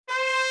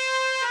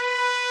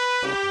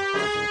The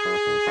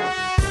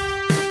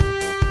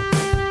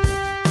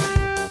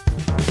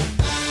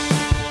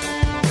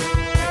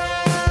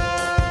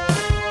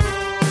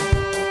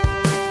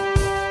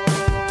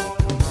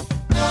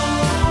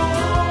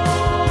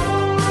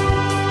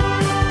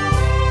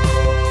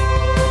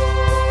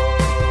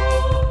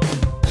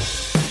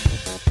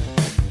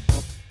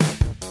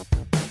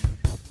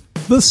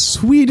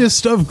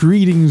sweetest of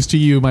greetings to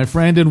you, my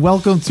friend, and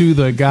welcome to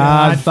the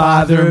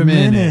Godfather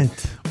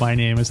Minute. My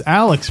name is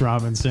Alex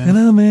Robinson. And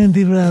I'm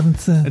Andy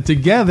Robinson. And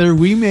together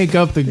we make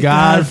up the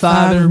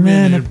Godfather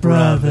Minute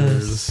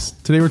Brothers.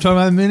 Today we're talking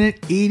about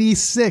minute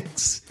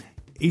 86.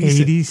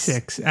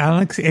 86.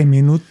 Alex, e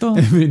minuto.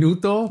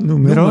 Minuto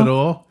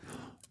Numero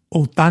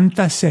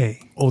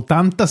 86.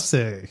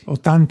 86.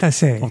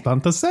 86.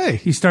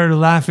 86. He started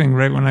laughing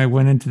right when I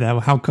went into that.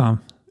 How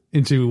come?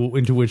 Into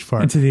which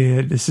part?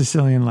 Into the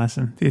Sicilian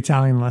lesson, the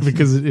Italian lesson.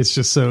 Because it's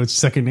just so, it's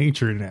second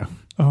nature now.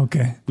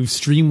 Okay. We've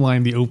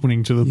streamlined the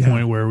opening to the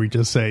point where we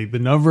just say the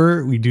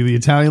number, we do the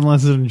Italian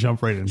lesson, and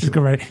jump right into it.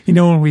 Go right. You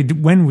know,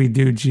 when we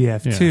do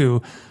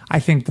GF2, I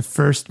think the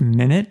first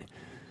minute,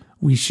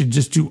 we should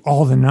just do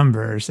all the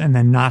numbers and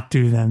then not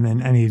do them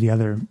in any of the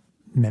other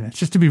minutes,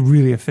 just to be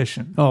really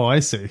efficient. Oh, I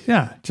see.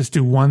 Yeah. Just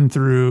do 1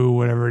 through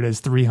whatever it is,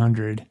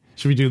 300.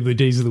 Should we do the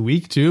days of the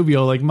week too? Be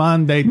all like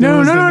Monday,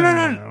 No.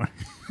 Tuesday?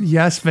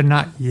 Yes, but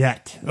not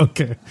yet.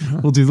 Okay.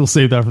 We'll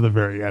save that for the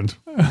very end.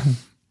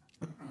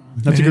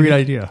 That's a great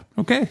idea.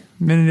 Okay.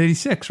 Minute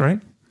 86, right?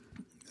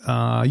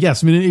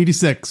 Yes, minute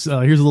 86.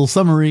 Here's a little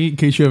summary in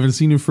case you haven't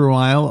seen it for a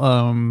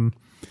while.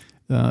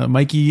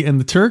 Mikey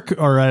and the Turk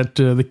are at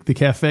the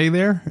cafe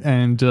there,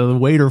 and the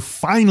waiter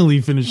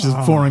finally finishes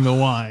pouring the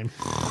wine.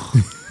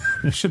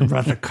 I should have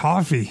brought the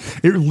coffee.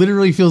 It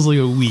literally feels like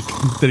a week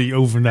ago that he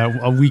opened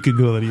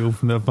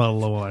that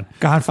bottle of wine.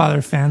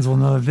 Godfather fans will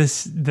know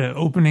the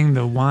opening,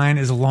 the wine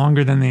is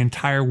longer than the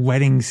entire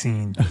wedding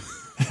scene.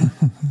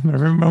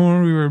 Remember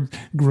when we were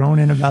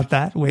groaning about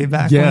that way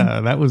back?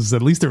 Yeah, that was,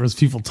 at least there was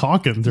people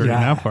talking during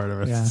that part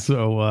of it. Yeah.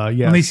 So,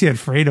 yeah. At least he had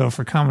Fredo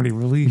for comedy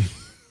relief.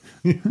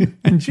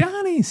 And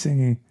Johnny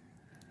singing.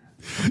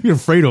 You're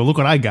Fredo, look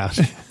what I got.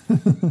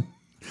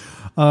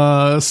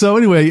 So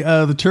anyway,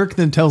 the Turk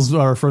then tells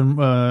our friend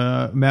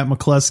Matt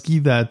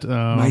McCluskey that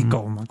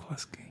Michael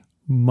McCluskey.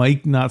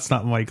 It's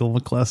not Michael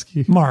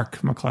McCluskey. Mark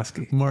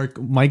McCluskey.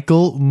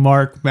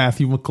 Mark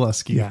Matthew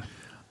McCluskey. Yeah.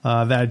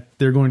 That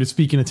they're going to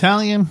speak in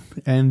Italian,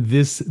 and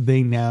this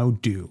they now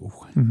do.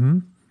 Mm-hmm.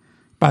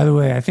 By the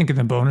way, I think in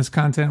the bonus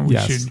content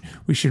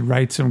we should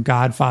write some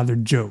Godfather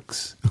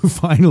jokes.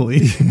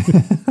 Finally.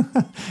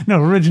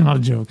 No, original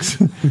jokes.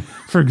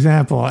 For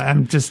example,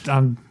 I'm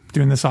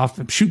doing this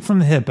shoot from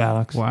the hip,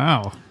 Alex.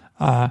 Wow.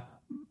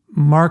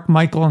 Mark,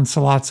 Michael, and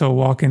Salazzo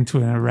walk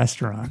into a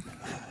restaurant.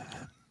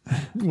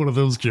 One of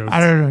those jokes. I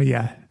don't know,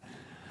 yeah.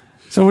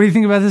 So what do you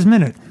think about this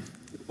minute?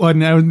 Well,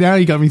 now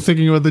you got me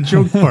thinking about the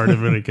joke part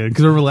of it again.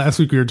 Because remember last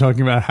week we were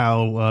talking about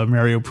how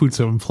Mario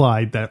Puzo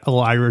implied that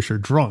all Irish are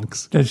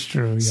drunks. That's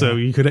true, yeah. So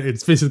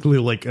it's basically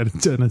like an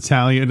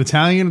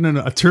Italian, and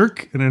a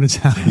Turk, and an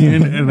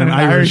Italian, and an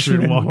Irish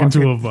walk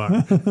into a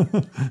bar.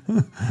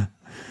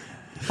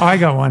 Oh, I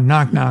got one.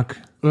 Knock, knock.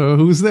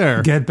 Who's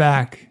there? Get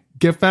back.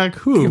 Get back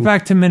who? Get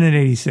back to minute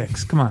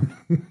 86. Come on.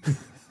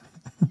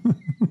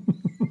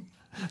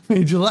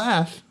 Made you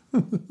laugh.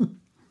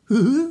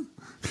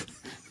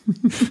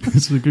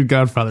 It's a good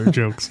Godfather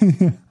jokes.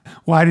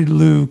 Why did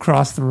Lou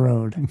cross the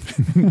road?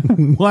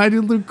 Why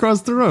did Lou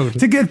cross the road?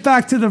 To get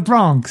back to the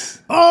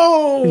Bronx.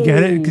 Oh! You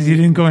get it? Because he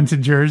didn't go into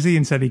Jersey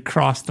and said he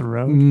crossed the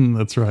road.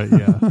 That's right,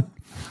 yeah.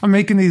 I'm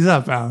making these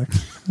up,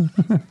 Alex.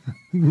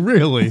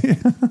 Really?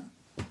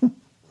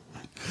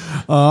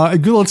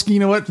 Let's, you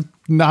know what?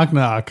 Knock,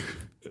 knock.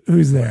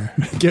 Who's there?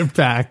 Get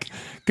back.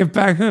 Get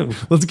back who?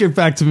 Let's get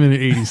back to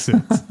minute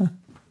 86.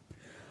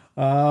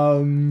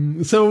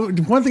 So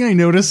one thing I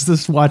noticed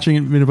this watching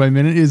it minute by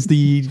minute is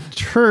the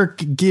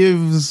Turk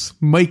gives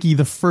Mikey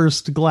the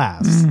first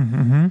glass.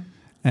 Mm-hmm.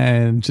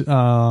 And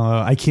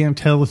I can't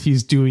tell if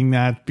he's doing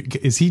that.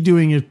 Is he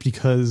doing it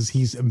because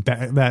he's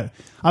that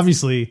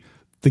obviously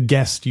the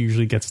guest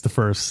usually gets the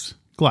first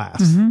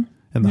glass. Mm-hmm.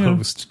 And the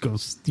host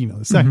goes, the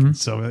second.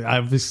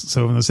 Mm-hmm.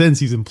 So in a sense,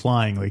 he's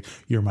implying like,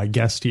 you're my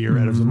guest here.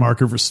 And as a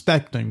mark of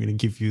respect, I'm going to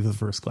give you the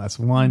first glass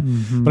of wine.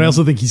 Mm-hmm. But I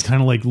also think he's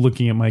kind of like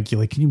looking at Mikey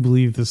like, can you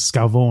believe this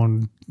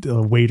Scavone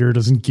waiter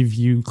doesn't give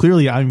you?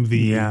 Clearly, I'm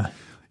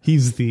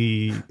he's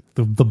the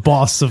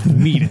boss of the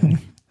meeting.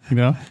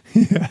 Yeah.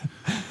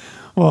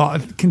 Well,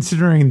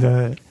 considering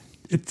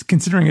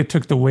it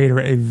took the waiter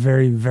a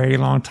very, very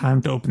long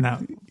time to open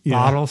that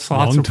bottle,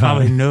 Salazzo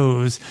probably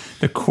knows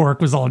the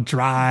cork was all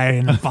dry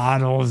and the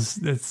bottle's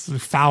it's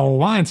foul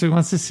wine. So he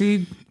wants to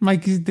see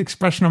the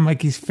expression on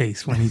Mikey's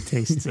face when he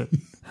tastes it.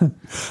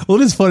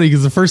 Well, it is funny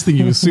because the first thing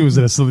you assume is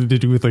that it has something to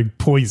do with like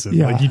poison.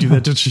 Yeah. Like you do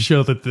that just to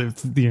show that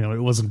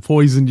it wasn't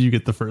poisoned. You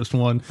get the first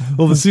one.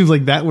 Well, it seems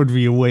like that would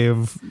be a way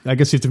of. I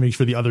guess you have to make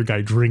sure the other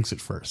guy drinks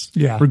it first.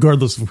 Yeah,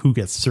 regardless of who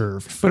gets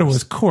served. First. But it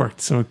was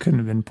corked, so it couldn't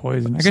have been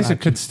poison. I guess it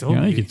could still.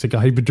 Yeah, you could take a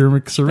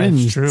hypodermic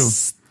syringe.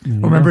 That's true.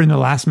 Remember in the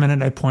last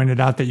minute, I pointed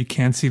out that you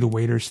can't see the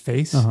waiter's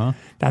face.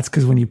 That's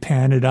because when you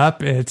pan it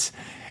up, it's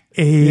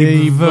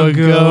Abe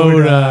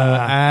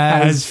Vigoda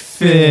as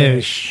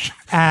fish,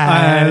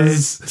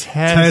 as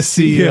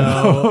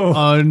Tessio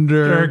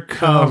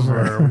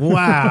undercover.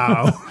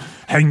 Wow.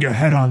 Hang your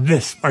head on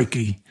this,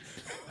 Mikey.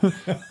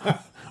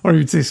 Or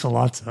you'd say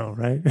Salazzo,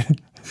 right?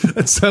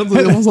 It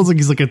almost sounds like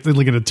he's like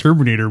in a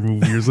Terminator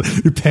movie.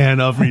 You pan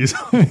up and he's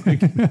like,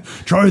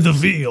 try the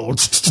veal.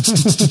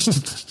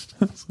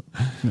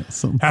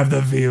 Have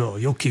the veal.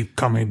 You'll keep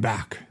coming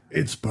back.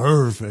 It's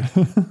perfect.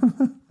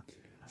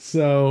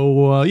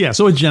 So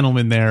a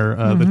gentleman there,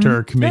 the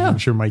Turk, making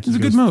sure Mikey goes a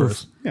good move.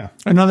 First. Yeah.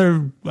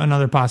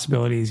 Another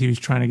possibility is he was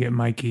trying to get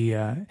Mikey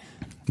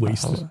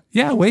wasted.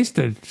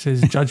 Wasted.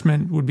 His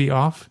judgment would be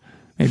off.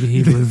 Maybe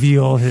he'd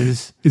reveal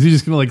his... Is he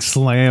just going to like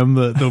slam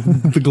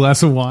the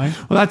glass of wine?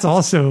 Well, that's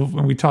also,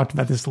 when we talked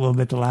about this a little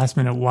bit the last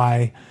minute,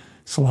 why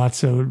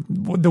Salazzo...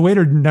 The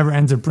waiter never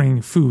ends up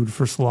bringing food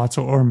for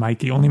Salazzo or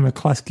Mikey. Only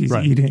McCluskey's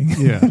eating.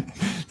 Yeah.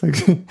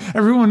 Like,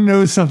 everyone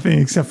knows something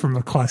except for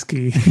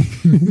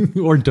McCluskey.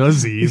 Or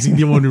does he? Is he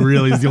the one who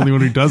really is the only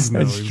one who does know?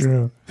 That's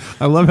true.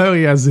 I love how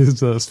he has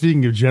his,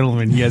 speaking of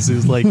gentlemen, he has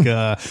his like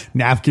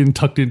napkin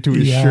tucked into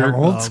his shirt.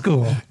 Old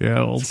school.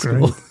 Yeah, old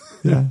school.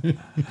 Yeah.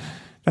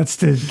 That's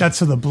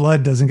so the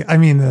blood doesn't get,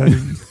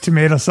 the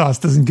tomato sauce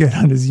doesn't get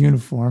on his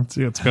uniform.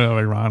 Yeah, it's kind of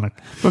ironic.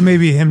 But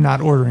maybe him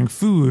not ordering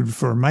food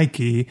for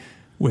Mikey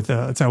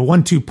it's a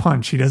 1-2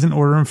 punch. He doesn't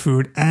order him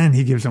food and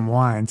he gives him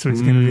wine. So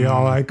he's going to be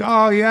all like,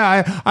 oh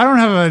yeah, I don't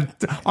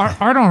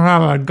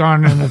have a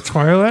gun in the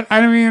toilet.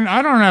 I don't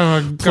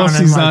have a gun Plus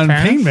in he's my on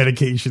pants. pain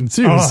medication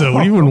too.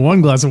 So even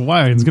one glass of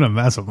wine is going to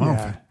mess him up.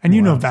 Yeah.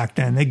 And back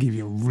then they give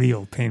you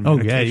real pain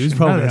medication. Oh yeah, he was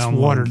probably on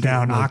watered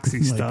down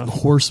oxy stuff.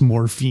 Horse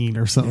morphine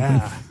or something.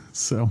 Yeah.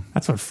 So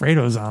that's what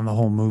Fredo's on the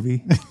whole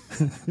movie.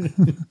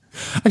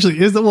 Actually,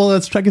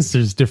 that's I guess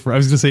there's different. I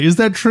was going to say, is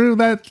that true?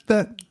 That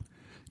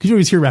because you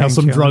always hear about how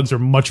some drugs are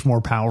much more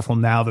powerful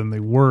now than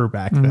they were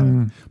back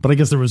then. But I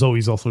guess there was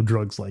always also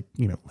drugs like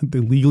they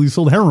legally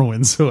sold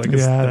heroin. So I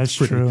guess that's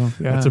true.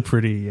 Yeah. That's a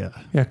pretty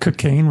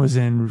cocaine was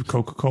in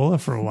Coca-Cola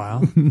for a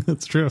while.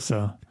 That's true.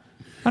 So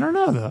I don't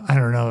know though. I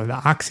don't know. The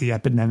oxy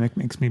epidemic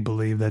makes me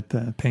believe that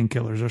the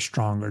painkillers are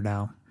stronger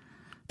now.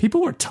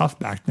 People were tough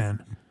back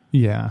then.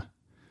 Yeah.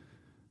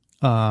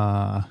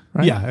 Right?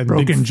 Yeah.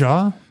 Broken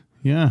jaw.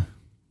 Yeah.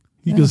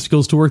 He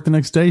goes to work the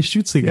next day,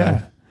 shoots the guy.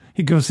 Yeah.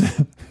 He goes,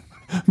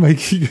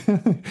 Mike,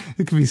 it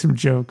could be some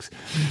jokes.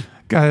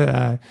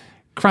 Guy,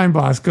 crime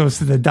boss goes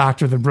to the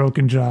doctor with a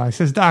broken jaw. He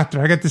says,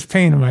 doctor, I got this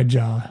pain in my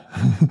jaw.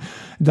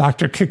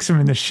 Doctor kicks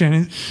him in the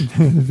shin.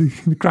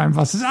 The crime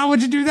boss says,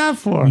 what'd you do that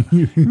for?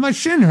 My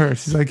shin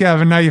hurts. He's like, yeah,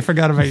 but now you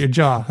forgot about your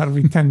jaw. That'll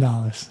be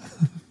 $10.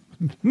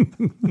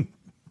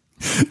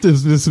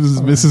 This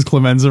was Mrs.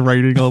 Clemenza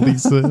writing all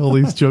these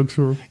jokes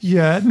for.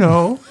 Yeah,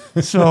 no.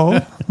 So,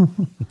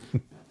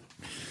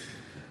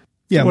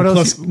 yeah,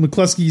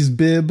 McCluskey's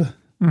bib.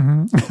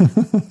 So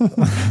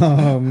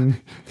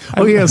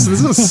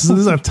this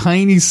is a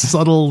tiny,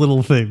 subtle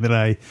little thing that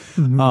I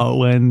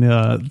when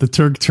the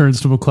Turk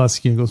turns to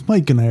McCluskey and goes,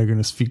 Mike and I are going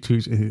to speak to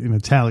each in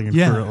Italian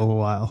for a little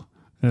while.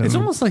 It's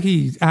almost like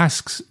he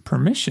asks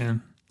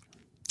permission.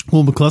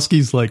 Well,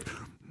 McCluskey's like,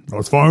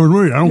 it's fine with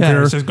me. I don't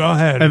care. He says, go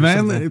ahead. And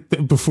then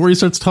before he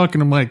starts talking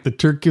to Mike, the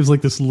Turk gives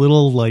like this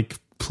little like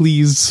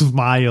pleased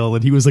smile,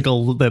 and he was like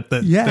that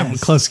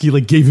McCluskey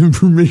like gave him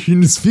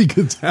permission to speak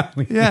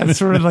Italian. Yeah, it's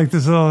sort of like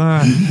this little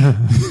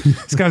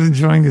this guy's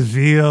enjoying his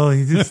veal.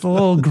 He's just a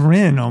little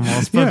grin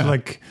almost, but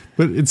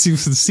but it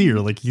seems sincere.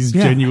 Like he's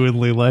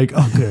genuinely like,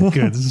 oh,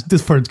 good.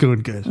 This part's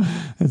going good.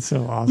 It's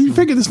so awesome. You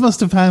figure this must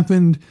have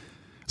happened.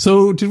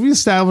 So did we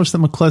establish that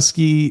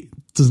McCluskey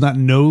does not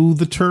know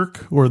the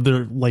Turk, or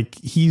they're like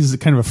he's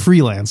kind of a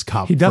freelance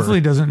cop? He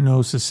definitely doesn't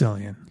know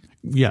Sicilian.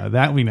 Yeah,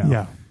 that we know.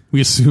 Yeah. We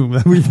assume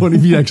that we won't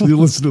even actually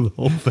listen to the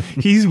whole thing.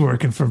 He's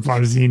working for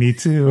Barzini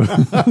too.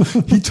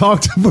 He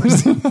talked to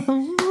Barzini.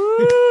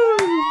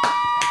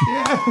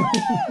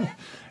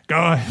 Go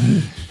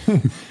ahead.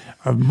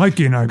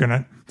 Mikey and I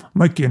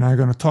are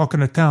gonna talk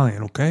in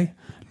Italian, okay?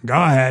 Go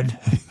ahead.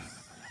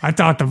 I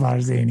talked to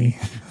Barzini.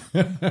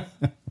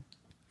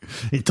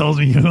 He told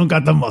me you don't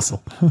got the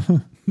muscle.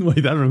 Wait,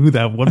 I don't know who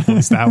that one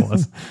voice that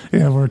was.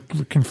 Yeah, we're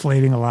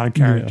conflating a lot of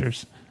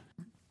characters.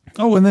 Yeah.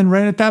 Oh, and then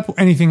right at that point,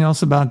 anything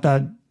else about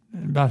that?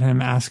 About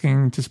him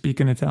asking to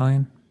speak in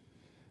Italian?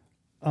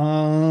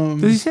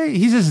 Does he say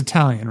he says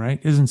Italian, right?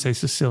 He doesn't say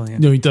Sicilian.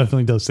 No, he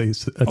definitely does say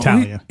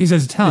Italian. He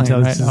says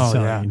Italian, right?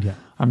 Italian, yeah.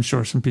 I'm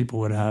sure some people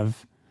would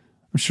have.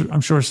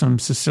 I'm sure some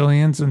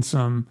Sicilians and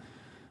some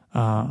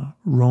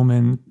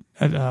Roman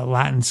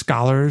Latin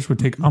scholars would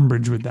take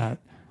umbrage with that.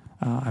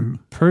 I'm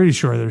pretty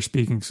sure they're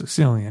speaking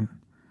Sicilian.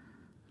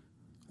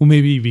 Well,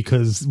 maybe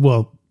because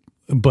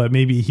but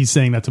maybe he's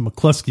saying that to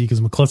McCluskey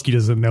because McCluskey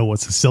doesn't know what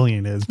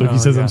Sicilian is. But if he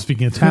says I'm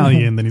speaking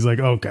Italian, then he's like,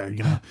 okay,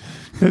 you know.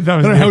 I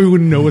don't know how he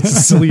wouldn't know what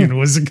Sicilian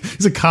was.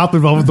 He's a cop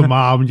involved with the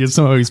mob, and yet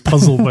somehow he's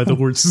puzzled by the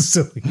word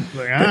Sicilian.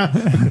 Like,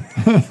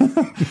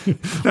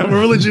 what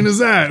religion is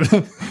that?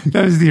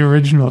 That was the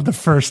original, the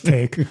first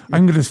take.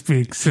 I'm going to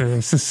speak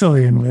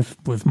Sicilian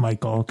with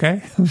Michael,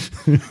 okay?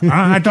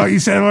 I thought you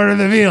said order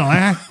the meal,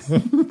 huh?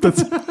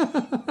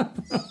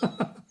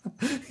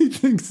 He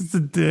thinks it's a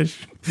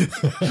dish.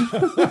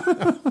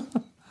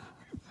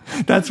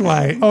 That's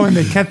why. Oh, and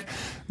they kept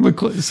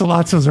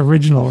Sollozzo's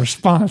original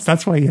response.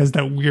 That's why he has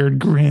that weird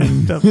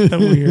grin, that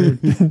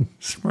weird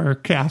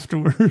smirk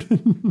afterward.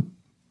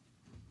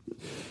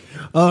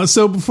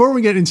 So before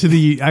we get into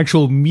the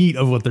actual meat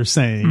of what they're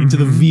saying, into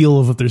the veal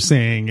of what they're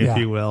saying, if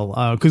you will,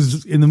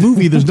 because in the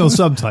movie there's no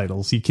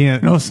subtitles. You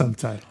can't. No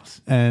subtitles.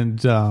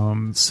 And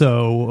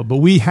but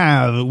we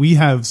have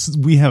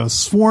a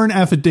sworn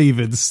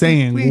affidavit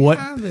saying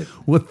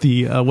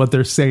what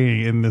they're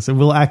saying in this, and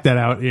we'll act that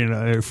out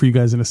for you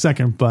guys in a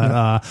second.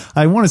 But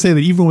I want to say that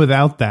even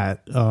without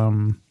that,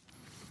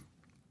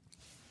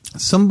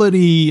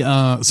 somebody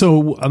on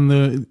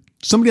the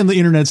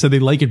internet said they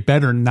like it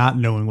better not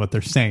knowing what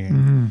they're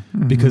saying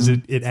because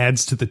it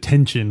adds to the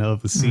tension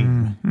of the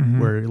scene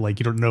where like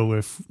you don't know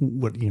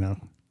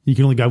you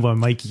can only go by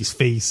Mikey's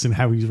face and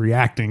how he's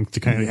reacting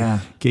to kind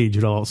of gauge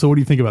it all. So what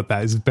do you think about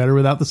that? Is it better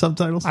without the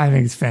subtitles? I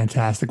think it's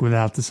fantastic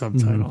without the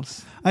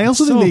subtitles. I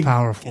also think they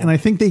powerful. And I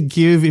think they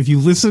give, if you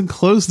listen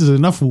close, there's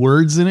enough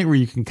words in it where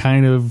you can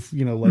kind of,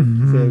 like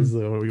he says,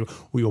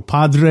 "Uo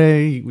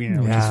padre,"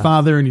 his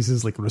father, and he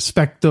says like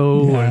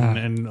 "respecto"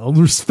 and "el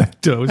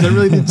rispetto." Is that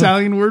really the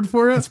Italian word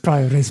for it? It's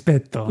probably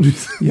 "rispetto."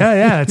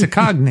 Yeah, it's a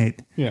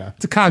cognate. Yeah,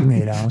 it's a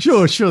cognate, Alex.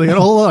 Sure, they got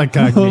a whole lot of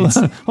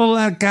cognates. whole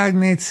lot of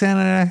cognates,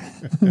 Senator.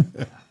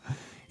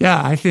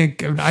 Yeah, I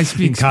think I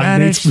speak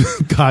Spanish.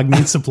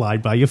 Cognates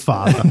supplied by your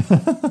father.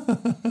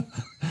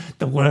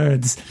 The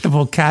words, the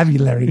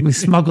vocabulary we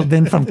smuggled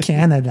in from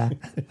Canada.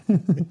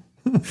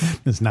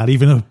 It's not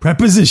even a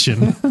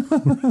preposition.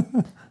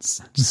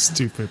 It's just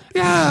stupid.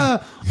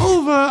 Yeah,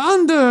 over,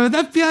 under.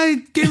 The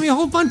FBI gave me a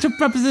whole bunch of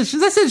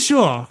prepositions. I said,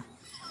 sure.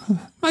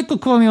 Michael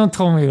Corleone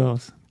told me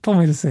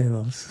to say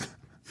those.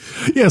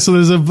 Yeah, so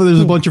there's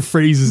a bunch of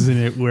phrases in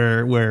it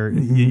where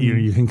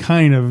you can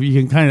kind of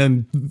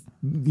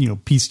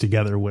piece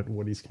together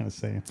what he's kind of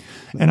saying.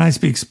 And I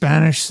speak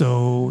Spanish,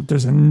 so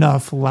there's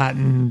enough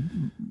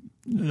Latin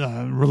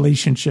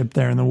relationship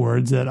there in the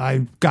words that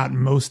I've got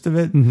most of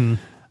it.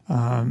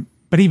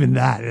 But even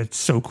that, it's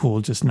so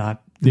cool just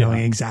not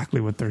knowing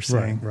exactly what they're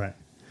saying. Right.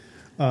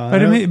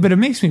 But it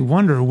makes me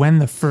wonder when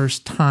the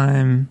first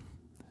time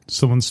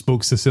someone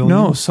spoke Sicilian?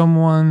 No,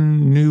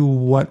 someone knew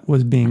what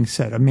was being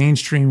said. A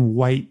mainstream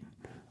white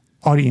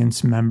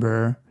audience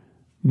member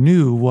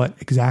knew what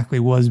exactly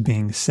was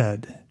being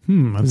said.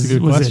 That's a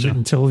good question. Was it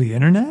until the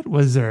internet?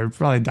 Was there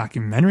probably a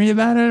documentary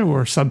about it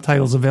or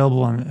subtitles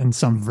available in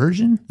some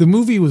version? The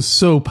movie was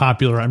so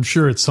popular. I'm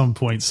sure at some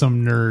point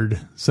some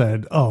nerd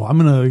said, "Oh, I'm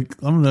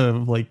gonna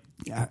like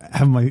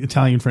have my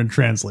Italian friend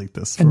translate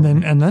this." And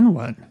then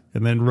what?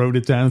 And then wrote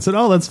it down and said,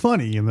 "Oh, that's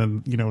funny." And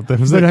then that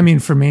was. But I mean,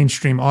 for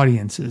mainstream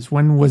audiences,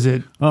 when was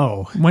it?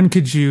 Oh, when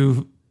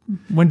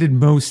did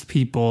most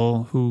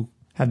people who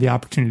had the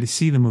opportunity to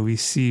see the movie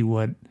see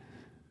what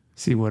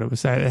it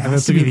was? It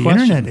has to be the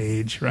internet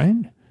age, right?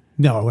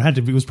 No, it had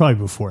to be. It was probably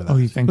before that. Oh,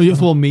 you think? So?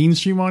 Well,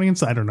 mainstream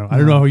audience. I don't know. I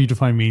don't know how you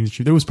define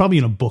mainstream. There was probably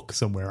in a book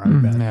somewhere. I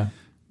bet. Yeah.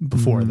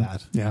 Before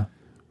that. Yeah.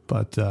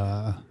 But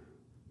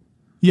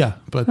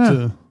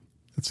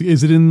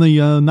is it in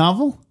the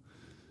novel?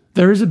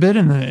 There is a bit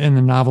in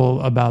the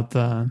novel about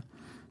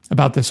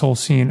this whole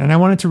scene, and I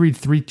wanted to read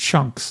 3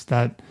 chunks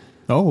that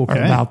are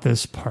about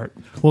this part.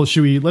 Well,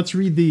 let's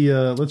read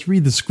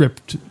the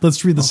script.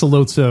 Let's read the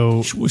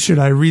Sollozzo. Should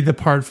I read the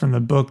part from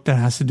the book that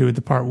has to do with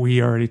the part we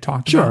already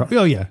talked about? Sure.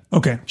 Oh yeah.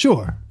 Okay.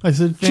 Sure. I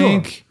said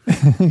sure.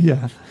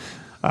 Yeah.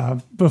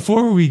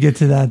 Before we get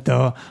to that,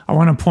 though, I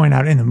want to point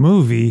out in the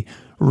movie,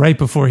 right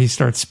before he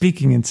starts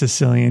speaking in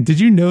Sicilian, did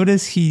you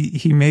notice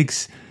he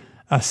makes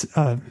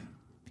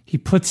he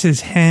puts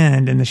his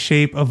hand in the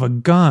shape of a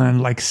gun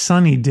like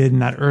Sonny did in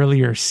that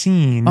earlier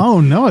scene.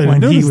 Oh, no, I didn't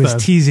notice when he was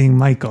teasing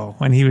Michael,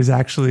 when he was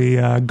actually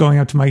going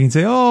up to Mike and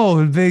say,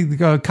 "Oh, big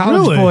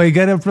college boy,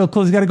 get up real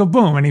close, you got to go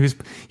boom." And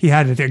he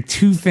had like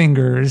 2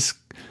 fingers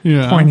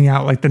pointing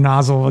out like the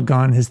nozzle of a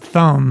gun, his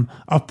thumb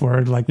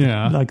upward, like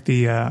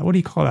the what do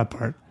you call that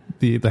part?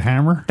 The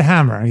hammer? The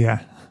hammer, yeah.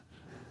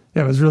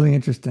 Yeah, it was really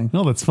interesting.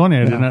 No, that's funny.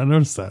 I did not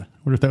notice that. I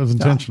wonder if that was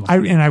intentional.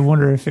 I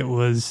wonder if it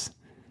was...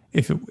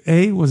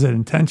 was it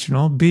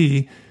intentional?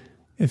 B,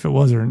 if it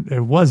was or it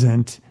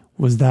wasn't,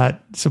 was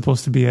that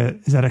supposed to be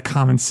is that a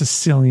common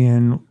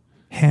Sicilian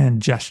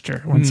hand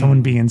gesture when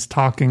someone begins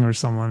talking or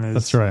someone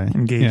is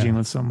engaging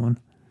with someone?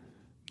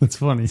 That's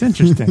funny. It's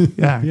interesting.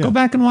 Yeah. Go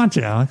back and watch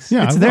it, Alex.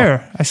 Yeah, it's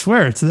there. I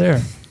swear it's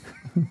there.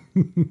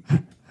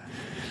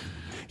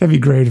 That'd be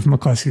great if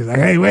McCluskey was like,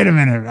 "Hey, wait a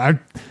minute.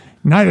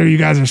 Neither of you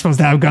guys are supposed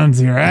to have guns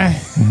here, eh?"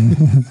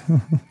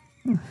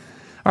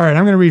 All right,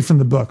 I'm going to read from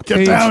the book.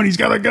 Get down, he's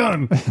got a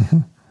gun.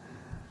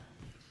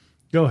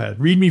 Go ahead.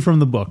 Read me from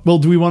the book. Well,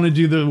 do we want to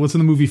do what's in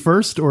the movie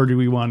first, or do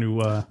we want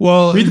to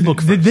read the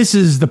book first? This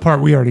is the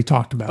part we already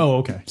talked about. Oh,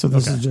 okay. So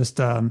this is just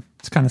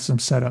it's kind of some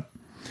setup.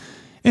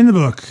 In the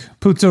book,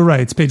 Puzo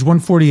writes, page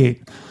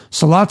 148,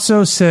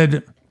 Sollozzo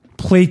said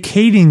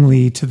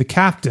placatingly to the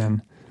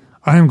captain,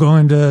 I'm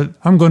going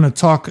to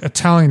talk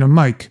Italian to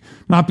Mike,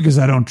 not because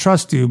I don't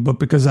trust you, but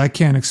because I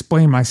can't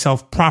explain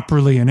myself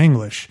properly in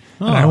English.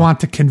 Oh. And I want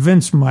to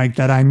convince Mike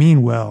that I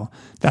mean well,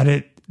 that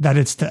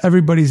it's to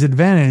everybody's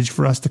advantage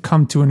for us to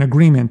come to an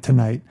agreement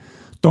tonight.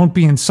 Don't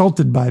be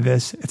insulted by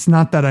this. It's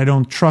not that I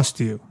don't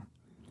trust you.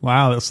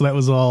 Wow, so that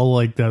was all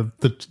like the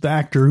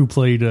actor who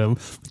played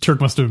Turk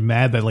must have been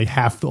mad that like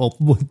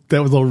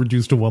that was all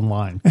reduced to one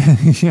line,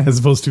 as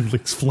opposed to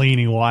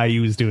explaining why he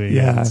was doing it.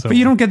 Yeah, but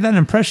you don't get that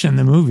impression in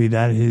the movie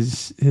that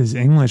his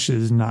English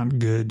is not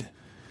good.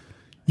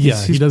 He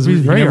doesn't.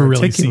 He never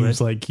really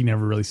seems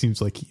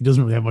like he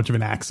doesn't really have much of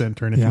an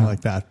accent or anything like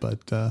that. But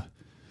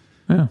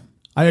yeah.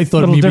 I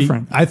thought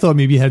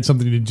maybe it had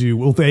something to do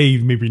with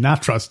maybe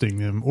not trusting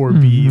him, or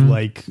B,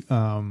 like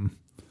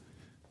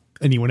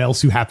anyone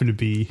else who happened to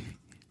be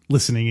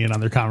listening in on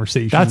their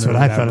conversation. That's what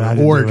I thought.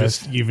 Or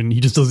just even he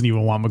just doesn't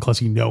even want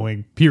McCluskey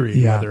knowing,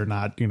 period, whether or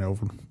not,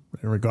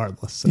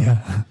 regardless. So.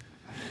 Yeah.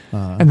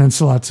 And then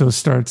Sollozzo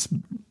starts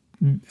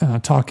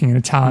talking in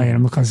Italian,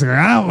 and McCluskey's like,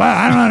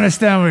 I don't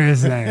understand what you're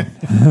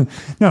saying.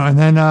 No, and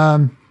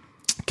then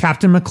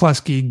Captain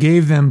McCluskey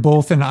gave them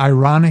both an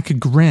ironic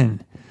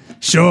grin.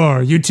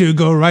 Sure, you two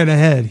go right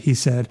ahead, he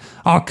said.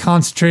 I'll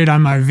concentrate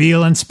on my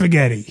veal and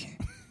spaghetti.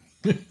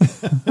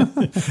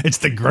 It's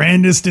the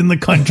grandest in the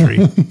country.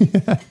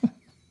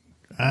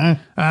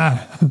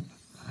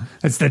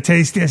 It's the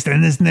tastiest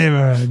in this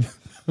neighborhood.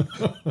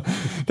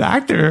 The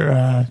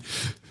actor,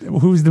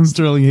 who's the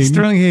Sterling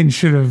Hayden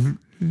should have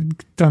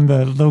done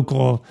the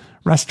local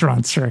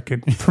restaurant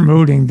circuit,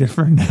 promoting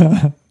different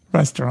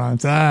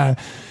restaurants.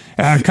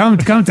 Come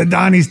to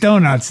Donnie's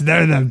Donuts.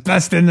 They're the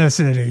best in the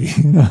city.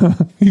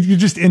 You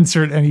just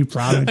insert any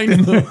product. I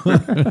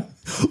know.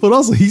 But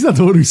also, he's not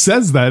the one who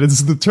says that.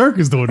 It's the Turk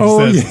is the one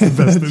who says it's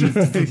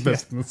the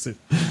best in the city.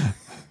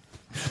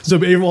 So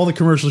all the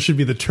commercials should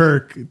be the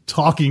Turk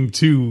talking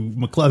to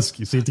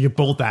McCluskey. So you have to get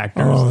both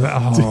actors.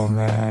 Oh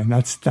man,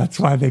 that's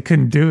why they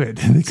couldn't do it.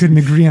 They couldn't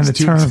agree on the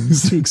terms.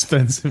 It's too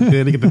expensive. They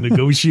had to get the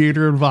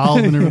negotiator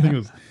involved and everything. It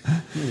was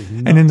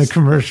and in the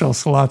commercial,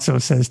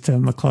 Sollozzo says to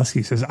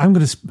McCluskey, says, "I'm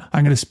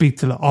gonna speak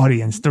to the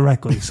audience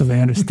directly so they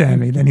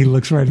understand me." Then he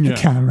looks right at the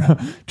camera.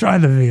 Try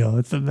the veal.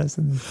 It's the best.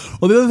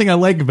 Well, the other thing I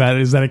like about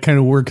it is that it kind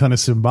of worked on a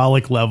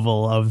symbolic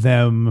level of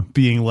them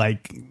being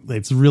like,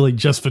 it's really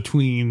just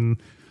between.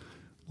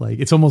 Like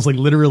it's almost like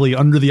literally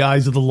under the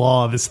eyes of the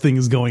law, this thing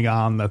is going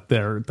on that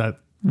they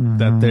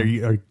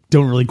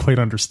don't really quite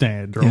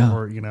understand, or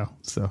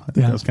So I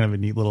think that was kind of a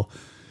neat little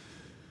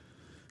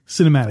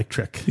cinematic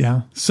trick.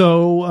 Yeah.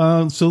 So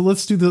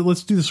let's do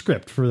the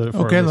script for the.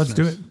 Okay, let's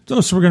do it.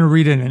 So we're going to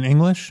read it in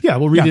English. Yeah,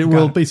 we'll read it.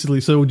 Well,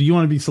 basically. So do you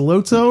want to be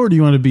Sollozzo or do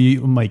you want to be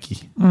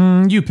Mikey?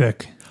 You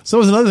pick. So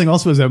there's another thing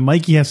also is that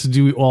Mikey has to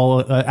do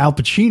all Al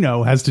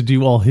Pacino has to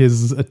do all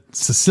his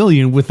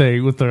Sicilian with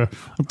the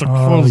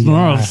closed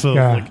mouth, so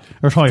like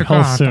it probably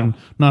helps him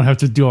not have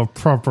to do a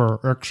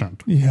proper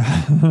accent.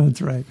 Yeah, that's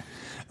right.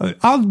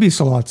 I'll be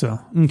Sollozzo.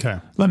 Okay,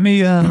 let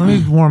me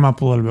warm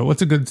up a little bit.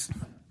 What's a good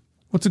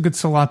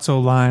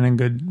Sollozzo line and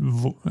good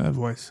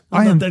voice?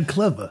 I'm not that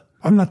clever.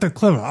 I'm not that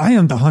clever. I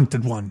am the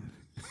hunted one.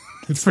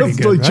 It's pretty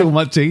good. Like Joe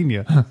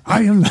Mantegna.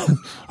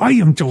 I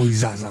am Joey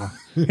Zaza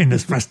in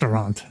this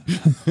restaurant.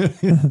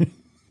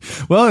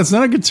 Well, it's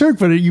not a good Turk,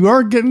 but you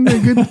are getting a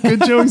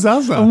good Joey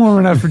Zaza. I'm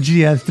warming up for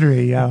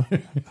GF3, yeah.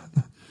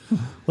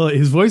 Well,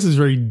 his voice is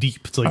very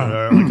deep. It's like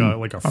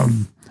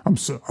I'm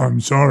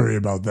sorry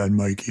about that,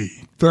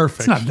 Mikey.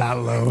 Perfect. It's not that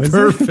low, is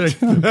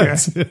Perfect. it?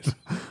 That's it.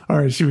 All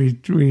right,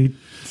 should we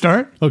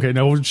start? Okay,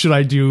 now should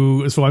I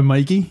do? So I'm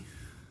Mikey.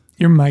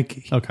 You're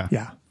Mikey. Okay.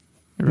 Yeah.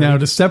 Now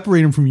to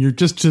separate him from you,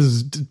 just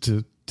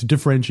to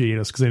differentiate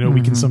us, because I know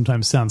we can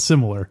sometimes sound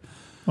similar.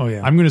 Oh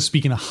yeah. I'm going to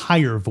speak in a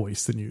higher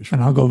voice than usual,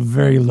 and I'll go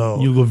very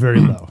low. You go very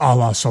low. A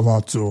la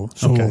Sollozzo.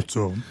 Okay.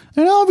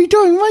 And I'll be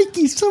doing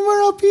Mikey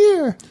somewhere up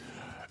here.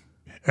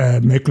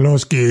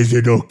 McCluskey, is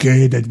it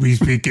okay that we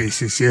speak a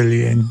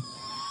Sicilian?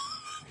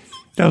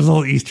 That was a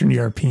little Eastern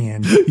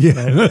European.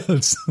 Yeah.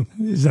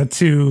 Is that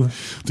too?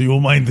 Do you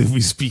mind if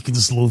we speak in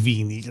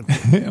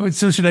Slovenian?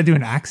 So should I do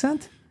an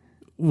accent?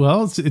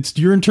 Well, it's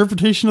your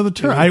interpretation of the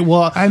term.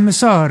 I'm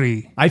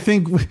sorry. I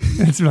think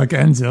it's like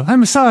Enzo.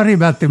 I'm sorry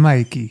about the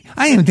Mikey.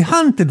 I am the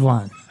hunted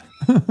one.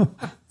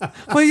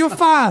 Well, your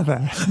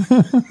father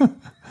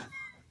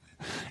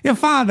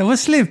was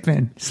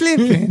sleeping.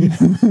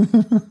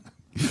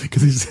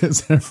 Because he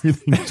says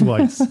everything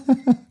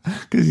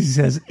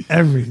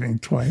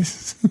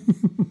twice.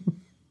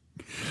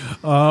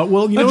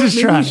 Well, you know what? Just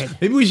try it.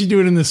 Maybe we should do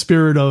it in the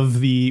spirit of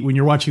when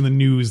you're watching the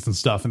news and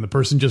stuff, and the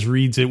person just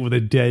reads it with a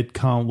dead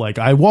calm, like,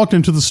 I walked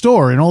into the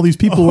store and all these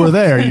people were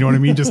there. You know what I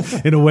mean?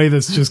 Just in a way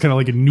that's just kind of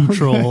like a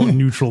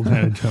neutral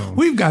kind of tone.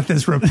 We've got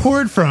this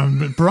report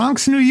from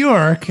Bronx, New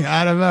York,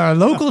 out of our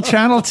local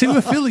Channel 2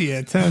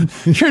 affiliate, and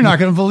you're not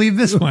going to believe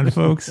this one,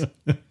 folks.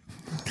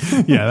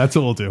 Yeah, that's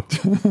what we'll do.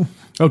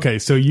 Okay,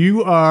 so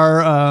you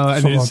are,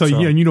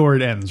 and you know where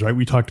it ends, right?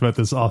 We talked about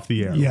this off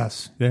the air.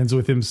 Yes. It ends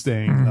with him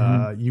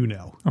saying, you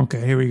know.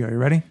 Okay, here we go. You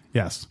ready?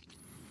 Yes.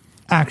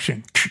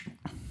 Action.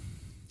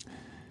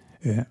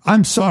 Yeah,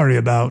 I'm sorry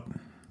about...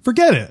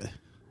 Forget it.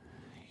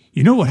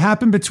 You know what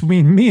happened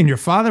between me and your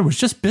father was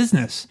just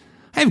business.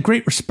 I have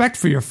great respect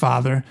for your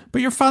father,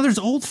 but your father's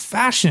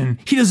old-fashioned.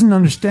 He doesn't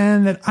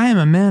understand that I am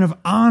a man of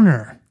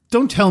honor.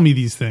 Don't tell me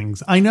these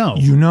things. I know.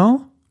 You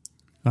know?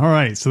 All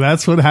right, so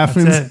that's what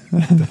happens.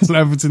 That's what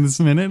happens in this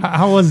minute.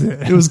 How was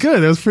it? It was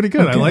good. It was pretty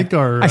good. Okay. I like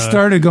our... I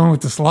started going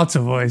with the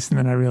Slotzo voice, and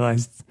then I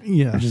realized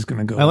I'm just going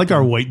to go. I like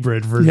our white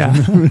bread version.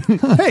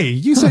 Yeah. Hey,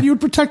 you said you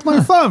would protect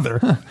my father.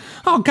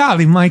 Oh,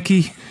 golly,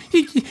 Mikey.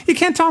 You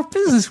can't talk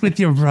business with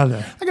your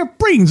brother. I got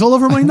brains all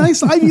over my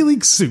nice Ivy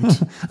League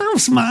suit. I'm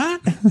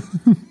smart.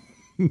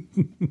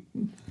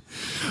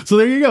 So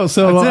there you go.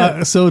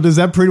 So so does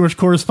that pretty much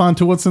correspond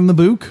to what's in the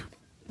book?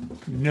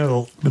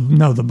 No,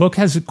 the book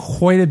has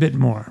quite a bit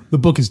more. The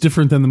book is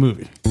different than the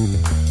movie.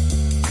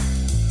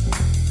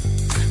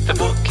 The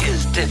book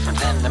is different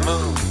than the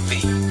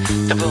movie.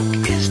 The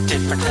book is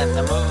different than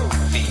the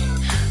movie.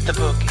 The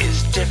book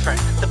is different.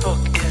 The book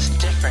is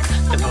different.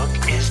 The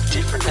book is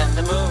different than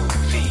the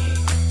movie.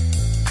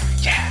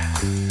 Yeah.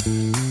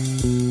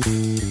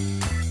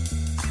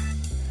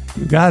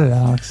 You got it,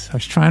 Alex. I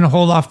was trying to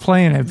hold off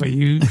playing it, but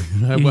you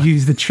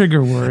used the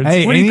trigger words.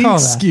 Hey, what do you call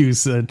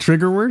excuse, that?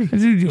 Trigger word?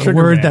 A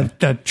word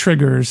that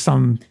triggers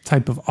some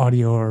type of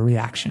audio or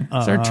reaction.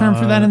 Is there a term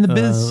for that in the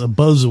biz? A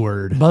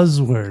buzzword.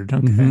 Buzzword.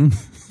 Okay.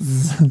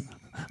 Mm-hmm.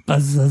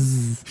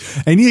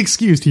 Buzz. Any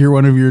excuse to hear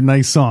one of your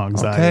nice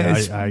songs.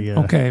 Okay.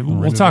 Okay.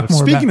 We'll talk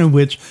more. Speaking of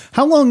which,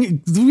 how long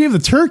do we have the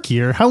Turk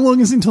here? How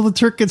long is it until the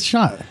Turk gets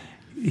shot?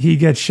 He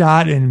gets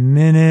shot in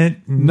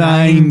minute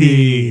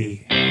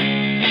 90.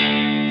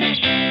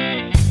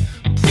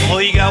 Oh,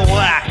 he got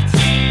whacked,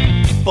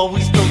 but we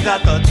still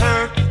got the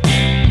Turk.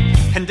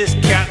 And this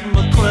Captain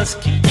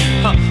McCluskey,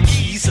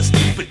 he's a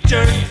stupid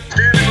jerk.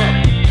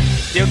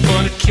 They're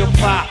gonna kill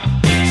Pop,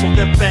 so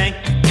their bank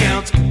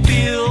accounts can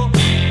feel.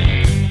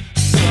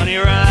 Sonny,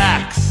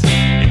 relax,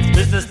 it's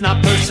business,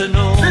 not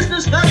personal.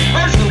 Business, not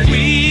personal.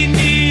 We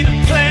need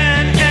a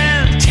plan,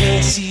 and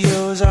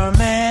Tessio's our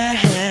man.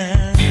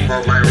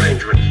 Hold my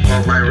arrangement.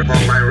 Hold my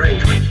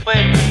arrangement.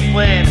 Wait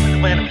a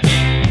minute.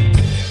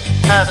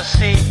 Have a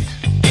seat.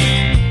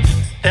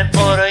 Then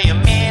order your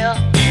meal.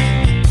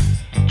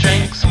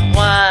 Drink some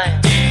wine.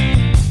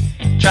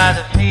 Try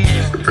the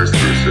feel. The best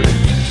person.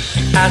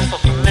 Ask for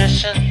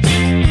permission.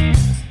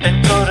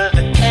 Then go to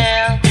the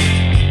can.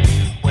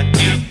 When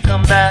you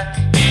come back,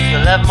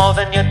 you'll have more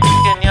than your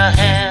dick in your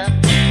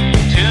hand.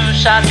 2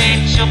 shots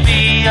each, you'll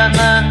be on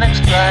the next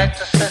flight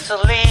to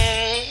Sicily.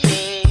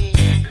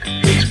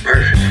 It's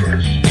perfect for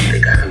us. They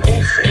got an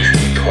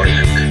old-fashioned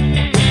toilet.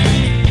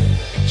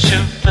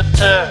 Shoot the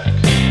Turk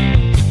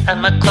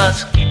and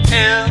McCluskey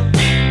too.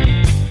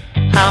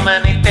 How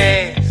many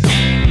days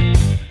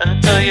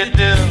until you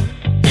do?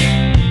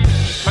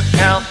 We're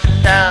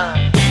counting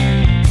down.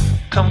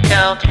 Come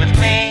count with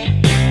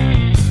me.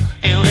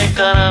 You ain't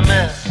gonna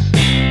miss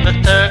the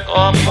Turk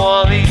or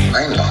Paulie.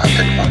 I know how to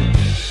take one.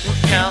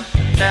 We're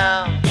counting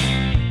down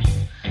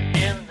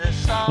in this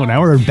song. Well,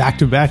 now we're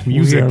back-to-back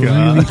music. We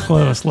are really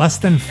close. Less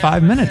than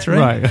 5 minutes,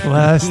 right? Right.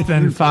 Less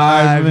than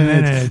 5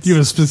 minutes. Do you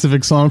have a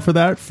specific song for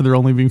that? For there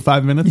only being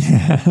 5 minutes?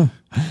 Yeah.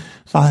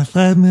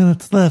 5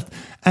 minutes left.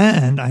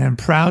 And I am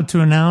proud to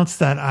announce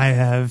that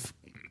I'm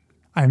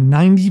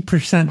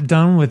 90%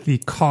 done with the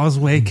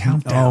Causeway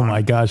countdown. Oh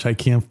my gosh, I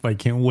can't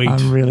wait.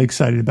 I'm really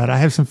excited about it. I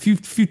have some few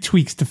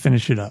tweaks to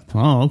finish it up.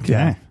 Oh, okay.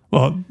 Yeah.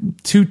 Well,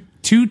 two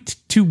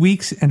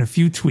weeks and a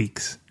few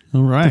tweaks.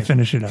 All right. To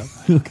finish it up.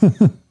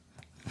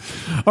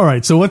 All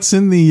right. So what's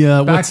in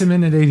the back to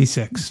minute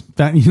 86?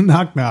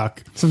 Knock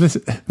knock. So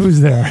who's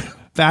there?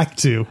 Back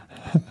to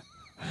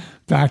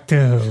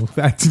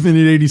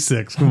minute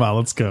 86. Come on,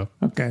 let's go.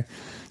 Okay.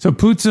 So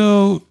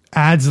Puzo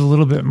adds a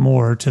little bit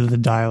more to the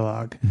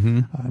dialogue.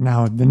 Mm-hmm.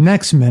 Now, the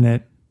next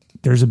minute,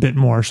 there's a bit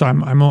more. So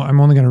I'm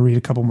only going to read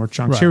a couple more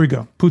chunks. Right. Here we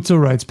go.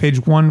 Puzo writes, page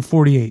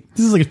 148.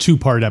 This is like a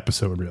 2-part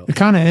episode, really. It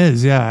kind of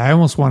is, yeah. I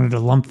almost wanted to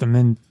lump them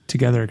in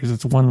together because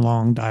it's one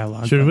long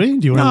dialogue. Should we?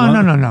 Do you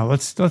want No.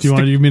 Let's do you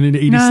want to do minute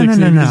 86?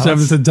 No. Let's have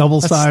this a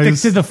double size. Let's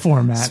stick to the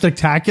format.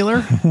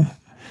 Spectacular?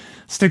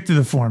 Stick to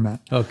the format.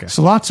 Okay.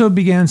 Solazzo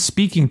began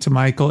speaking to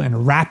Michael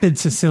in rapid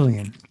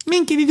Sicilian.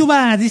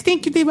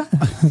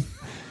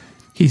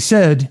 He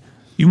said,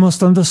 "You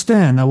must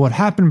understand that what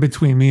happened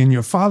between me and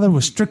your father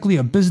was strictly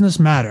a business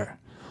matter.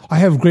 I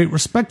have great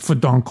respect for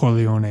Don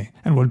Corleone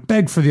and would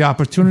beg for the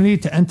opportunity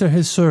to enter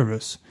his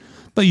service.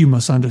 But you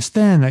must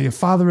understand that your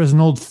father is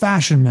an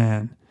old-fashioned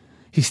man.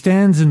 He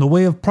stands in the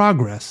way of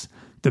progress.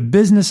 The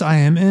business I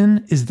am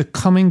in is the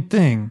coming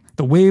thing,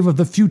 the wave of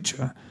the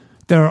future.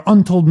 There are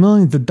untold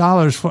millions of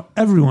dollars for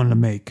everyone to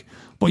make.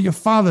 But your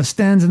father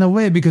stands in the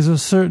way because of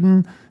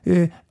certain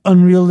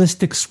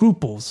unrealistic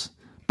scruples.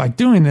 By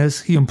doing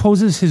this, he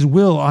imposes his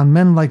will on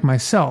men like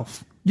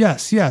myself.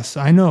 Yes,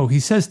 I know. He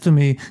says to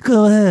me,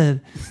 go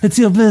ahead, it's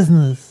your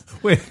business.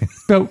 Wait.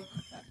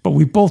 But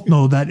we both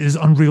know that is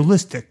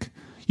unrealistic.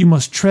 You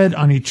must tread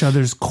on each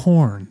other's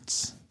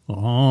corns.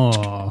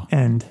 Oh.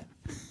 And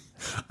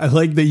I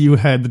like that you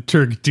had the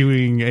Turk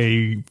doing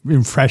a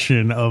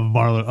impression of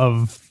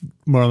Marlon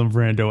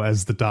Brando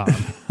as the Don.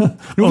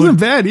 It wasn't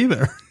bad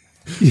either.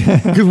 yeah,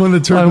 Because when the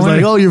Turk was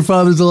like, "Oh, your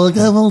father's all like,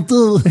 I won't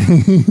do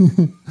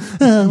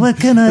it." what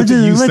can I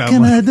do? What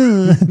can I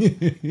do?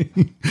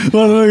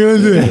 What am I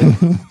going to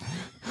do?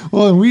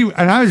 Well,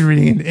 I was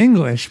reading in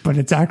English, but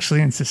it's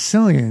actually in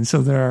Sicilian,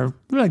 so there are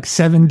like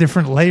 7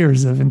 different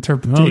layers of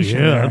interpretation.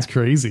 Oh yeah, there. that's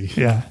crazy.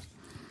 Yeah.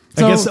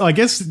 I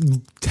guess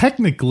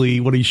technically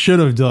what he should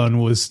have done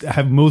was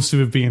have most of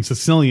it be in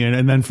Sicilian,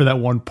 and then for that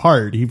one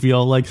part, he'd be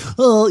all like,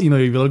 "Oh, he'd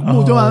be like, I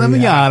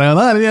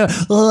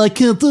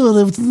can't do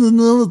it. It's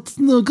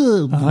no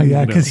good." Oh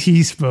yeah, because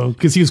he spoke.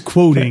 Because he was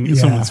quoting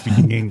someone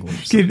speaking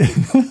English. So.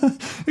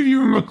 If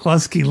you remember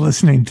McCluskey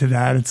listening to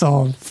that, it's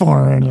all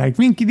foreign, like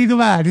 "Minky do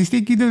that,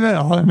 stinky do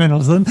that," and then all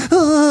of a sudden,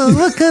 "Oh,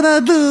 what can I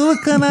do?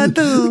 What can I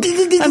do?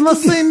 I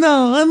must say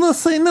no. I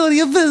must say no to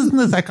your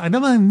business. I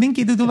don't want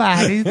Minky do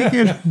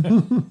that."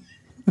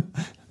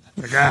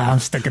 Like, I'm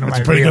sticking to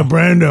my Pretty reel. good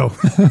Brando.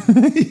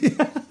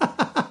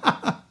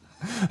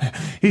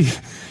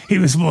 He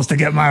was supposed to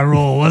get my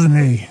role, wasn't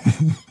he?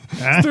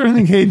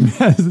 Sterling Hayden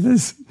has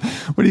this,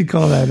 what do you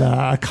call that?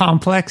 A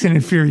complex and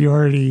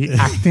inferiority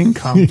acting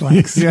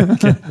complex. Yeah,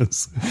 I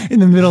guess. In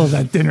the middle of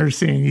that dinner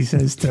scene, he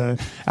says to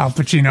Al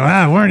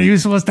Pacino, weren't you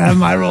supposed to have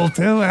my role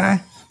too?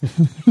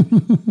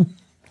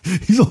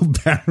 He's all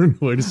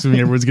paranoid, assuming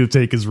everyone's going to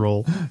take his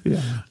role.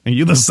 Yeah. And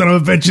you, the son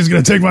of a bitch, is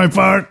going to take my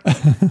part.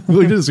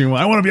 Look at this.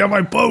 I want to be on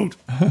my boat.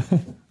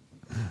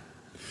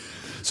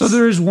 So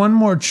there is one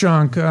more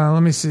chunk. Let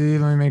me see.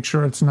 Let me make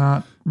sure it's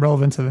not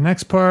relevant to the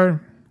next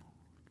part.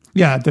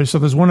 Yeah, there's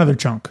one other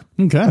chunk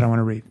that I want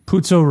to read.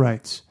 Puzo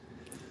writes,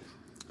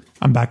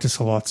 I'm back to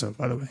Sollozzo,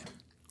 by the way.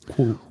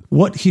 Cool.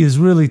 What he is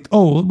really...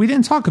 Oh, we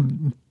didn't talk...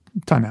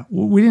 Time out.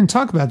 We didn't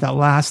talk about that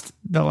last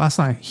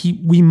line.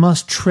 We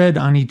must tread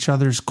on each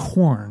other's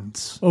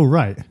corns. Oh,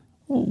 right.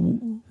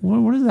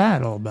 What is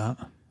that all about?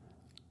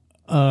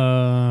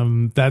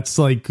 That's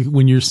like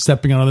when you're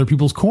stepping on other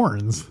people's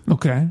corns.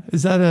 Okay.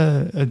 Is that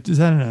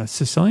a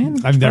Sicilian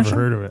I've never expression?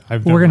 heard of it.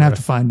 We're going to have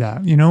to find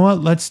out. You know what?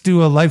 Let's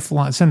do a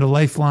lifeline, send a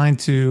lifeline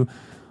to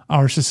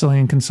our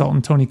Sicilian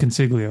consultant,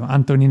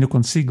 Antonino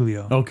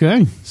Consiglio.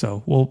 Okay.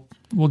 So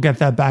we'll get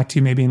that back to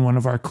you maybe in one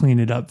of our clean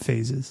it up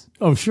phases.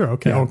 Oh, sure.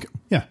 Okay. Yeah. Okay.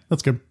 Yeah,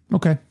 that's good.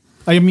 Okay.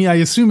 I mean, I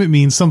assume it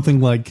means something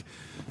like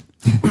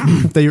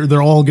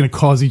they're all going to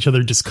cause each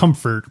other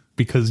discomfort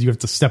because you have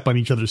to step on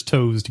each other's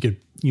toes to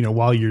get,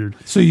 while you're...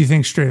 So you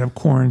think straight up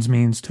corns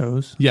means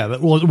toes? Yeah. The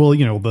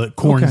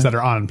corns that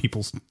are on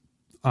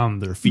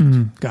their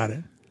feet. Got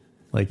it.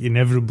 Like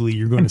inevitably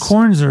you're going and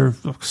corns are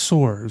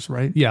sores,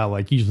 right? Yeah,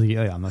 like usually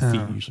on the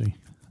feet usually.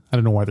 I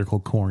don't know why they're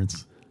called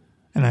corns.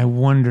 And I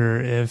wonder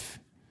if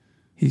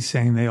he's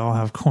saying they all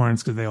have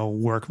corns because they all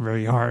work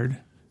very hard.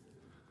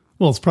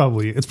 Well, it's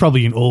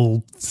probably an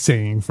old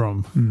saying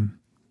from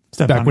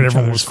back when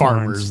everyone was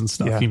farmers and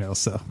stuff,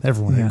 so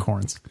everyone had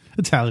corns.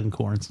 Italian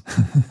corns.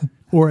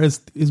 Or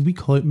as we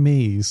call it,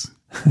 maize.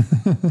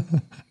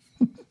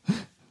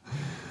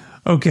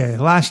 Okay,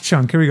 last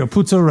chunk. Here we go.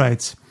 Puzo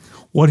writes,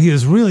 what he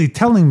is really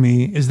telling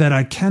me is that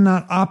I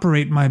cannot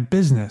operate my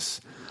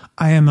business.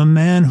 I am a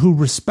man who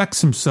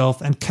respects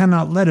himself and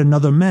cannot let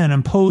another man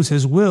impose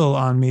his will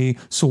on me,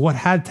 so what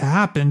had to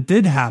happen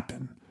did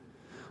happen.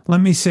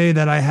 Let me say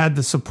that I had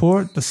the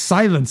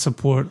silent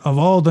support of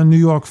all the New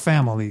York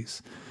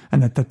families,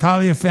 and the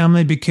Tattaglia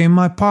family became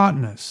my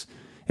partners.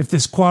 If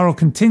this quarrel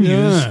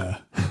continues... Yeah.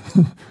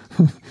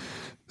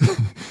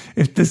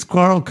 If this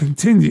quarrel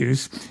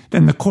continues,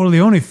 then the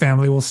Corleone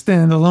family will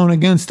stand alone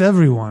against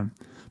everyone.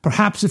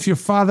 Perhaps if your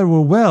father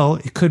were well,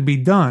 it could be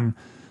done.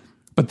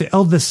 But the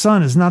eldest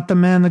son is not the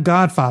man the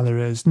Godfather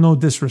is, no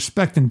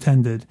disrespect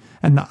intended.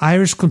 And the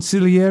Irish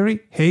consigliere,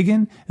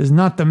 Hagen, is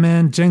not the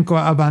man Genco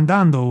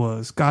Abandando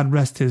was, God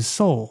rest his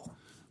soul.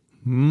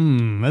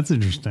 That's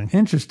interesting.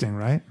 Interesting,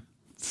 right?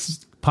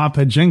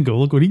 Papa Genco,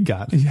 look what he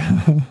got.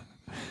 Yeah.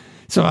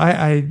 So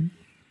I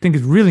think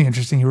it's really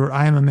interesting.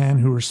 I am a man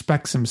who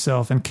respects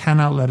himself and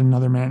cannot let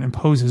another man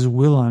impose his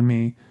will on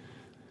me.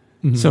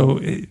 Mm-hmm.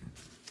 So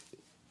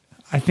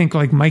I think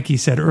like Mikey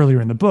said earlier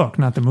in the book,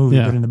 not the movie,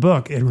 but in the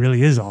book, it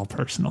really is all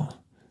personal.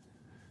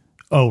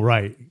 Oh,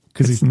 right.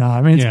 Because it's not.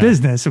 I mean, it's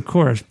business, of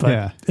course,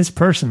 but it's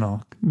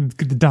personal.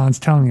 The Don's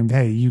telling him,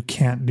 hey, you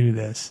can't do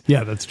this.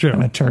 Yeah, that's true.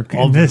 And the Turk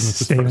in this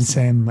statement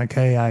saying like,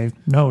 hey,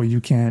 no,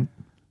 you can't.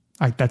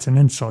 That's an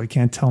insult. You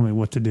can't tell me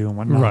what to do and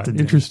what not to do.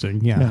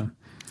 Interesting. Yeah.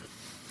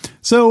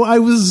 So I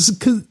was,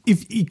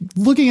 if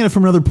looking at it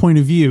from another point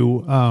of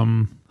view,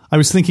 I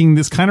was thinking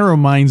this kind of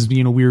reminds me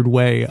in a weird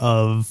way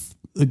of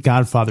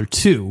Godfather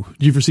 2.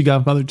 Did you ever see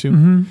Godfather 2?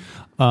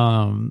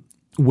 Mm-hmm.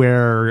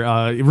 Where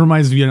it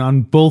reminds me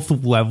on both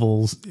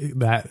levels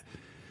that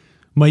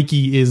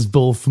Mikey is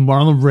both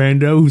Marlon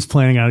Brando, who's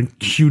planning on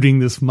shooting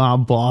this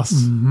mob boss,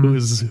 who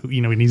is,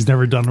 and he's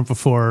never done it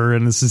before,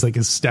 and this is like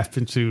his step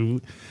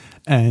into,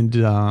 and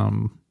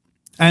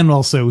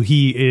also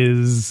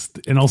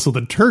also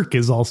the Turk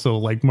is also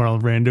like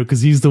Marlon Brando, because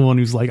he's the one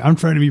who's like, I'm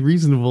trying to be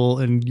reasonable,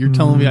 and you're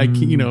telling me I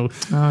can't,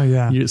 Oh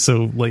yeah.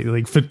 So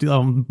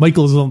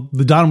Michael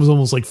the Don was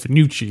almost like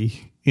Finucci.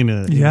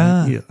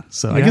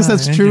 So I guess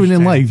that's true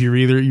in life. You're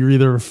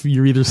either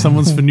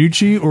someone's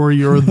Finucci, or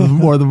you're the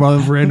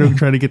Marlon Brando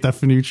trying to get that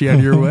Finucci out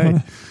of your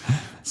way.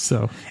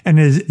 So, and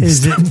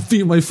is it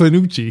be my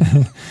Finucci?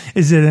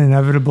 Is it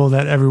inevitable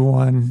that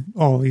everyone,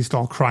 or at least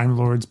all crime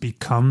lords,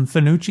 become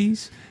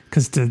Finuccis?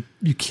 Because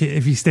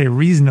if you stay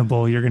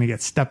reasonable, you're going to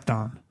get stepped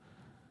on.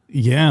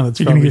 Yeah, that's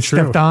you're going to get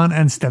stepped on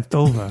and stepped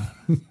over.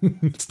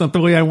 It's not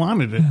the way I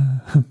wanted it.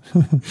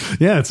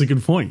 Yeah, it's a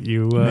good point.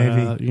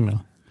 Maybe.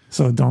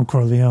 So Don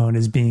Corleone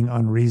is being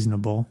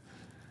unreasonable.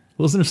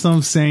 Wasn't there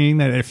some saying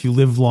that if you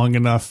live long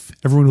enough,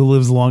 everyone who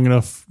lives long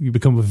enough, you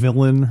become a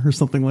villain or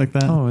something like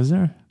that? Oh, is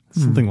there?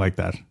 Something like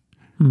that.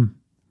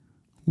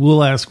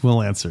 We'll ask,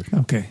 we'll answer.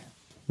 Okay.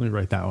 Let me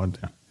write that one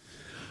down.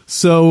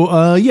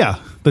 So,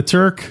 the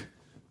Turk.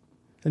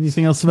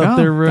 Anything else about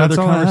their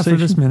conversation? I have for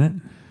this minute.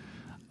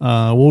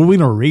 Well, we're going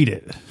to rate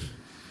it.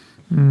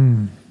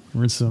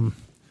 We're in some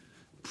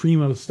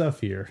primo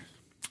stuff here.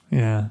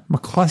 Yeah,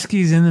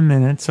 McCluskey's in the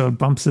minute, so it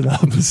bumps it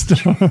up a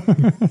star.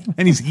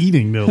 And he's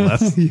eating, no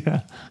less.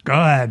 Yeah, go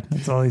ahead.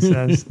 That's all he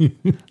says.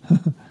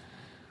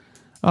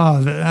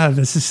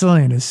 The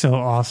Sicilian is so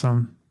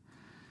awesome.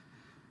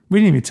 We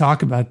didn't even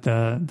talk about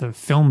the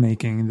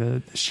filmmaking,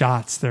 the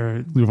shots.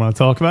 We want to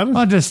talk about it?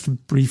 Well,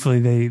 just briefly,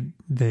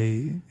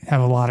 they have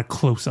a lot of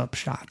close-up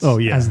shots.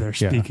 As they're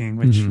speaking,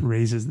 which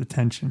raises the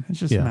tension. It's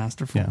just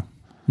masterful. Yeah.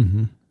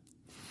 Mm-hmm.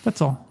 That's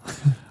all.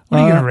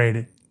 What are you gonna rate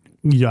it?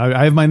 Yeah,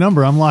 I have my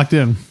number. I'm locked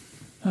in.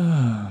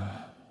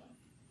 Are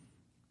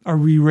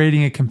we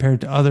rating it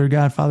compared to other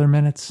Godfather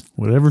minutes?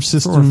 Whatever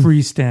system. Or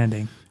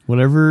freestanding?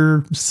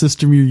 Whatever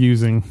system you're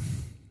using.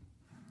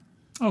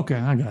 Okay,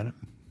 I got it.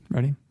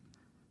 Ready?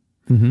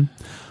 Mm-hmm.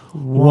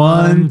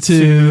 1,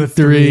 2,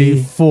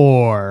 3,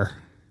 4.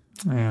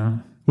 Yeah.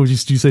 Would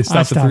you say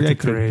stop at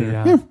 3?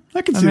 Yeah.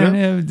 I can see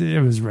that.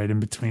 It was right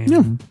in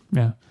between.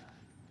 Yeah.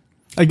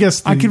 I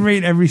guess I can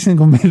rate every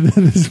single minute of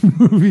this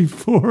movie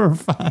 4 or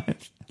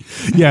 5.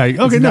 Yeah.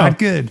 Okay. It's not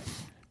good.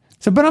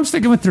 So, but I'm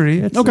sticking with 3.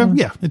 It's, okay.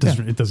 It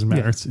doesn't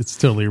matter. Yeah. It's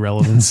totally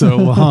irrelevant.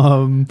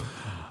 So,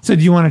 so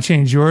do you want to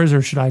change yours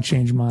or should I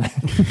change mine?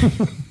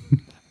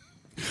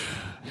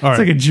 It's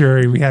like a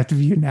jury. We have to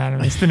be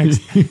unanimous the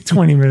next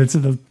 20 minutes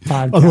of the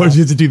podcast. Otherwise,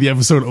 you have to do the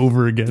episode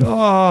over again.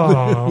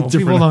 Oh,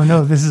 people don't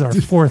know this is our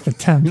 4th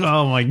attempt.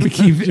 Oh my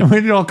god!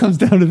 When it all comes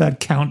down to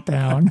that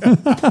countdown,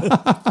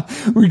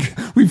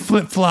 we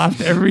flip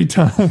flopped every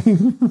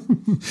time.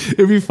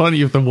 It'd be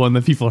funny if the one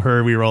that people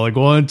heard, we were all like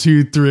 1,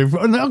 2, 3,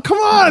 4. No, come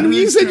on!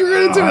 You said you were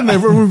going to do it, and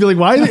everyone would be like,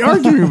 "Why are they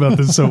arguing about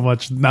this so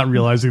much?" Not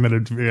realizing that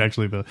it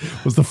actually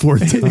was the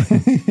 4th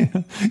time.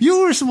 Yeah.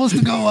 You were supposed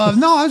to go up.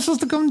 No, I was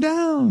supposed to come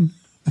down.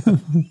 But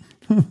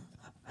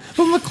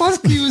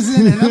McCluskey was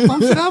in it. That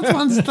bumps it up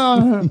one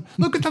star.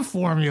 Look at the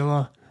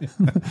formula.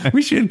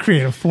 We should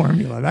create a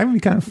formula. That would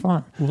be kind of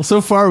fun. Well, so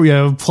far we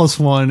have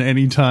 +1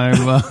 anytime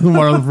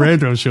Marlon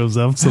Brando shows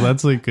up, so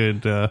that's a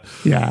good.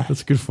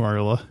 That's a good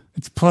formula.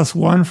 It's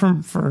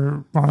 +1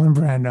 for Marlon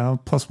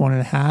Brando,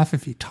 +1.5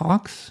 if he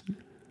talks.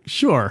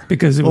 Sure,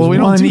 because it was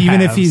one,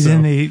 even if he's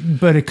in the.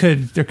 But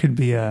there could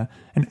be an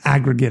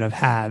aggregate of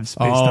halves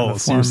based on the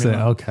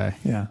formula. Okay,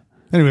 yeah.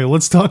 Anyway,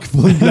 let's talk.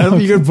 That'll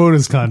be good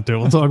bonus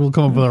content. We'll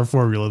come up with our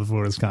formula of the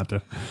bonus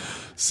content.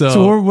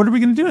 So what are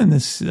we going to do in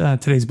this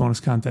today's bonus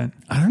content?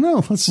 I don't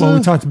know. We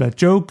talked about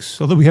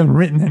jokes, although we haven't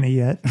written any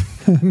yet.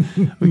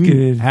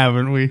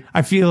 Haven't we?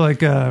 I feel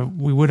like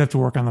we would have to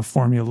work on the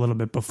formula a little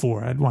bit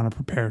before. I'd want to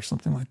prepare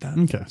something like that.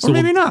 Okay, or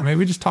maybe not. Maybe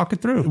we just talk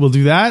it through. We'll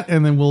do that,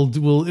 and then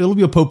it'll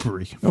be a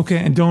potpourri. Okay,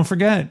 and don't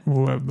forget,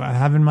 I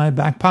have in my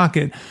back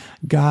pocket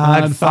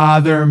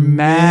Godfather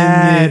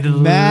Mad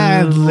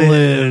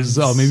Libs.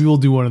 Oh, maybe we'll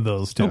do one of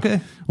those too.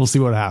 Okay, we'll see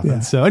what happens. Yeah.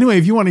 So anyway,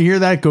 if you want to hear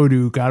that, go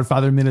to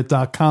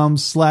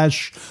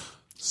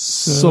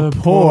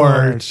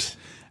godfatherminute.com/support.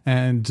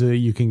 And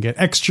you can get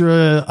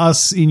extra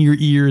us in your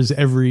ears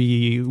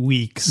every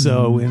week.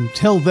 So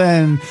until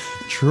then,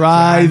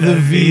 try the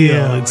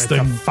veal. It's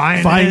the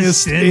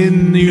finest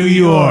in New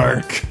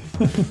York.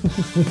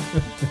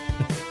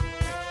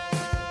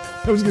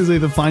 I was going to say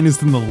the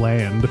finest in the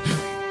land.